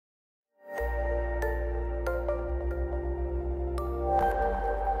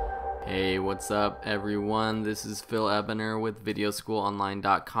Hey, what's up everyone? This is Phil Ebener with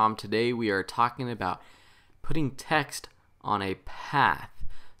videoschoolonline.com. Today we are talking about putting text on a path.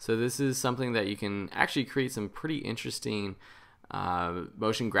 So this is something that you can actually create some pretty interesting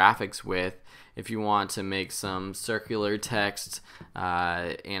motion graphics with if you want to make some circular text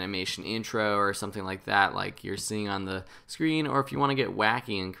animation intro or something like that, like you're seeing on the screen, or if you want to get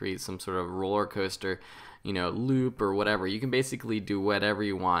wacky and create some sort of roller coaster loop or whatever. You can basically do whatever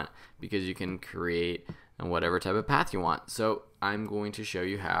you want because you can create whatever type of path you want. So I'm going to show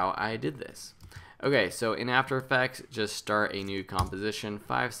you how I did this. Okay, so in After Effects, just start a new composition.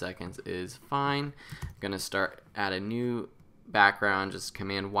 5 seconds is fine. I'm gonna add a new background. Just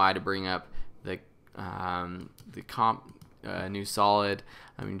Command Y to bring up the new solid.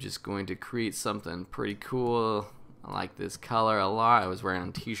 I'm just going to create something pretty cool. I like this color a lot. I was wearing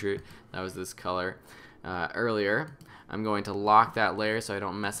a t-shirt that was this color earlier. I'm going to lock that layer so I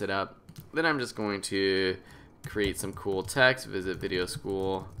don't mess it up. Then I'm just going to create some cool text. Visit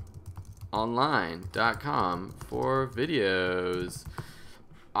videoschoolonline.com for videos.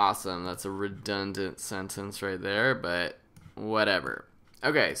 Awesome. That's a redundant sentence right there, but whatever.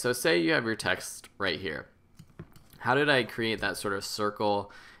 Okay, so say you have your text right here. How did I create that sort of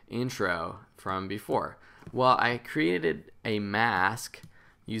circle intro from before? Well, I created a mask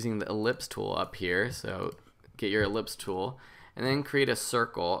using the ellipse tool up here. So get your ellipse tool and then create a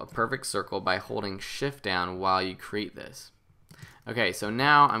circle, a perfect circle, by holding shift down while you create this. Okay, so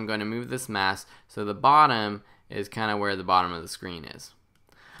now I'm going to move this mask so the bottom is kind of where the bottom of the screen is.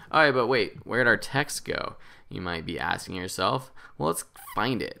 Alright, but wait, where'd our text go? You might be asking yourself. Well, let's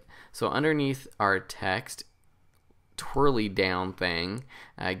find it. So underneath our text twirly down thing,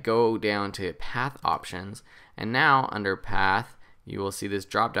 go down to path options, and now under path you will see this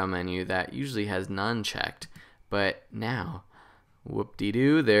drop down menu that usually has none checked, but now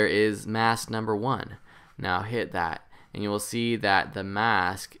whoop-de-doo, there is mask number 1. Now hit that and you will see that the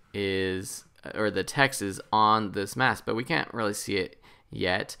mask is, or the text is on this mask, but we can't really see it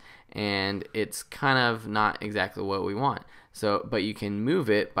yet, and it's kind of not exactly what we want. So, but you can move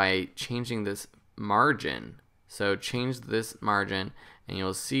it by changing this margin. So change this margin and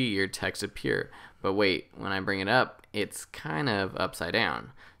you'll see your text appear. But wait, when I bring it up, it's kind of upside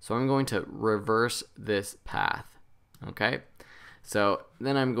down. So I'm going to reverse this path. Okay? So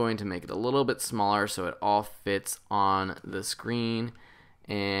then I'm going to make it a little bit smaller so it all fits on the screen,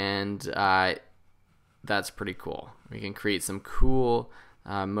 and that's pretty cool. We can create some cool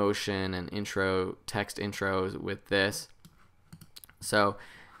motion and text intros with this. So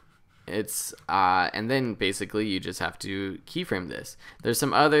it's and then basically you just have to keyframe this. There's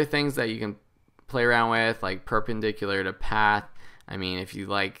some other things that you can play around with, like perpendicular to path. I mean, if you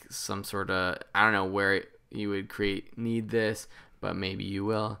like some sort of, I don't know where you would need this, but maybe you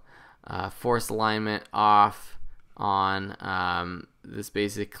will. Force alignment off on. This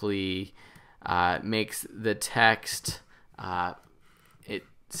basically makes the text, it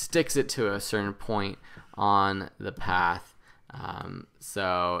sticks it to a certain point on the path. And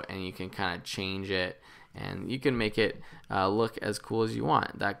you can kind of change it, and you can make it look as cool as you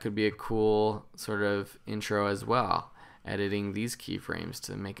want. That could be a cool sort of intro as well, editing these keyframes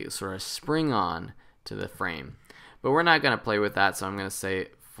to make it sort of spring on to the frame. But we're not going to play with that, so I'm going to say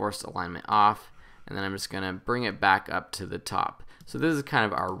forced alignment off, and then I'm just going to bring it back up to the top. So this is kind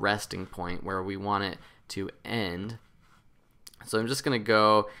of our resting point where we want it to end. So I'm just going to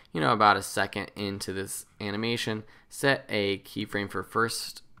go, about a second into this animation, set a keyframe for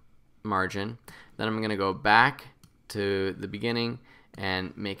first margin, then I'm going to go back to the beginning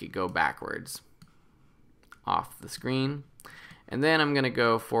and make it go backwards off the screen. And then I'm going to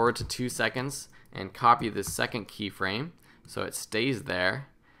go forward to 2 seconds and copy the second keyframe so it stays there.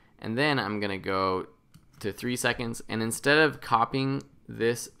 And then I'm going to go to 3 seconds, and instead of copying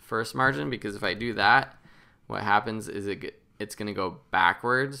this first margin, because if I do that, what happens is it's going to go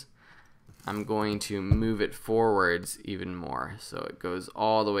backwards, I'm going to move it forwards even more so it goes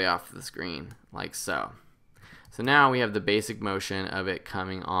all the way off the screen like so. So now we have the basic motion of it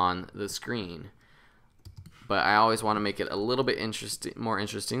coming on the screen. But I always want to make it a little bit more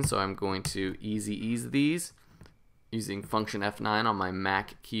interesting, so I'm going to ease these using function F9 on my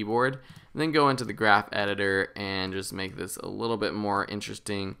Mac keyboard, and then go into the graph editor and just make this a little bit more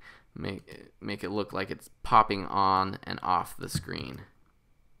interesting, make it look like it's popping on and off the screen.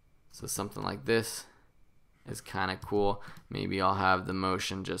 So something like this is kind of cool. Maybe I'll have the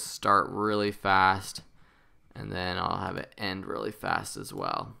motion just start really fast, and then I'll have it end really fast as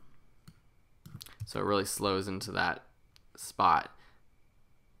well. So it really slows into that spot.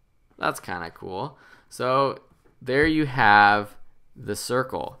 That's kind of cool. So there you have the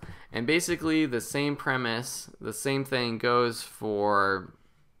circle. And basically the same premise, the same thing goes for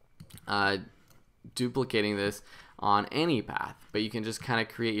duplicating this on any path, but you can just kind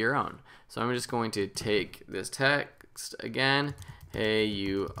of create your own. So I'm just going to take this text again. Hey,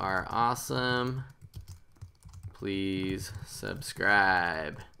 you are awesome. Please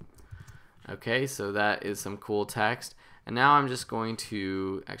subscribe. Okay, so that is some cool text. And now I'm just going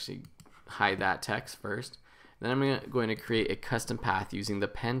to actually hide that text first. Then I'm going to create a custom path using the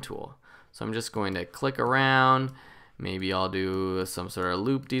pen tool. So I'm just going to click around. Maybe I'll do some sort of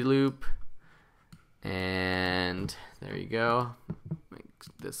loop-de-loop. And there you go. Make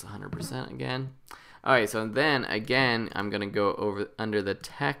this 100% again. Alright, so then again, I'm going to go over under the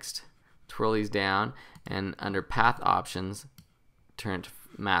text, twirl these down, and under path options, turn to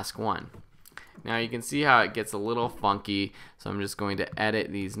mask 1. Now you can see how it gets a little funky, so I'm just going to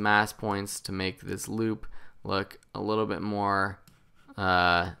edit these mask points to make this loop look a little bit more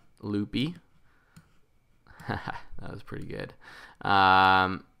loopy. That was pretty good.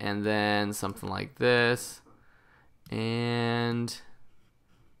 And then something like this, and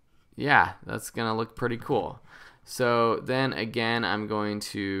yeah, that's gonna look pretty cool. So then again, I'm going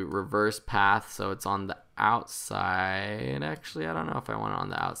to reverse path so it's on the outside. Actually, I don't know if I want it on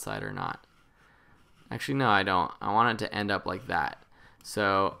the outside or not. Actually, no, I don't. I want it to end up like that.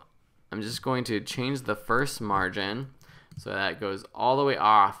 So I'm just going to change the first margin so that goes all the way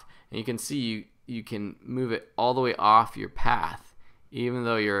off, and you can see you can move it all the way off your path. Even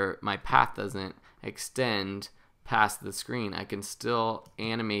though my path doesn't extend past the screen, I can still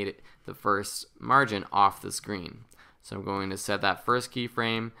animate the first margin off the screen. So I'm going to set that first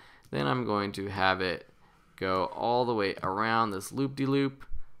keyframe, then I'm going to have it go all the way around this loop-de-loop,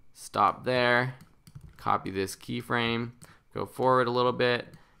 stop there, copy this keyframe, go forward a little bit,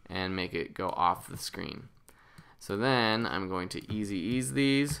 and make it go off the screen. So then I'm going to easy ease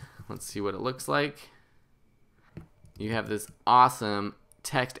these. Let's see what it looks like. You have this awesome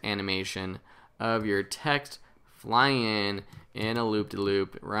text animation of your text flying in a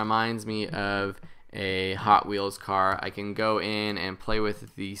loop-de-loop. It reminds me of a Hot Wheels car. I can go in and play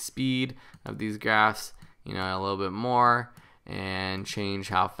with the speed of these graphs, you know, a little bit more, and change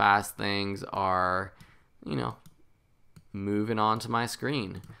how fast things are, you know, moving onto my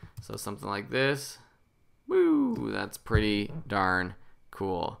screen. So something like this. Woo, that's pretty darn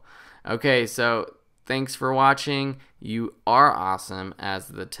cool. Okay, so thanks for watching. You are awesome, as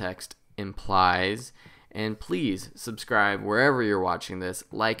the text implies. And please subscribe wherever you're watching this.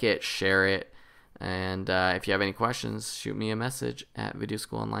 Like it, share it. And if you have any questions, shoot me a message at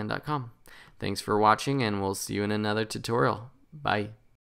videoschoolonline.com. Thanks for watching, and we'll see you in another tutorial. Bye.